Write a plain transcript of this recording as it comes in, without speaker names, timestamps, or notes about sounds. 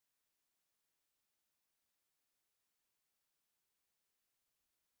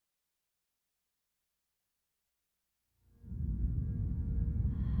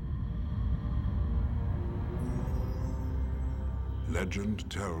Legend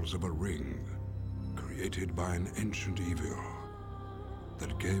tells of a ring created by an ancient evil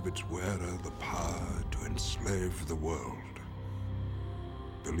that gave its wearer the power to enslave the world.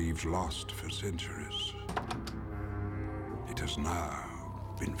 Believed lost for centuries, it has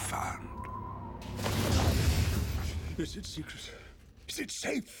now been found. Is it secret? Is it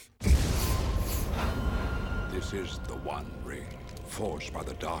safe? This is the One Ring, forged by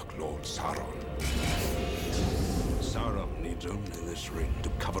the Dark Lord Sauron. Sauron needs only this ring to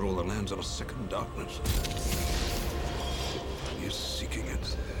cover all the lands of a second darkness. He is seeking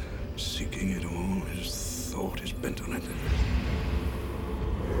it all. His thought is bent on it.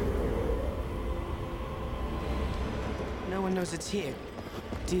 No one knows it's here,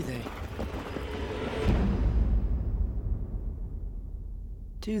 do they?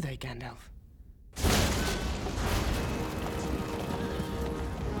 Do they, Gandalf?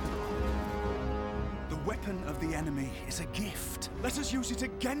 The weapon of the enemy is a gift. Let us use it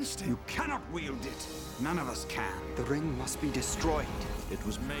against him. You cannot wield it. None of us can. The ring must be destroyed. It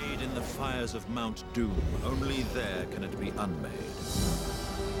was made in the fires of Mount Doom. Only there can it be unmade.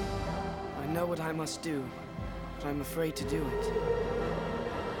 I know what I must do, but I'm afraid to do it.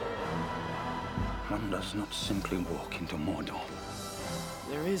 One does not simply walk into Mordor.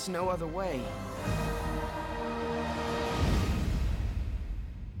 There is no other way.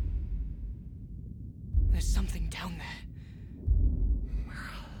 There's something down there.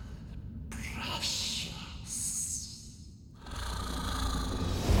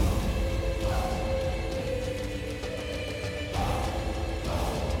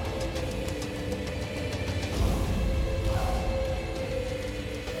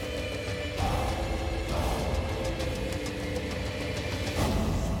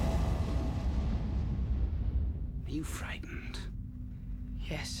 Are you frightened?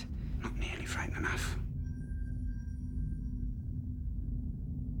 Yes. Not nearly frightened enough.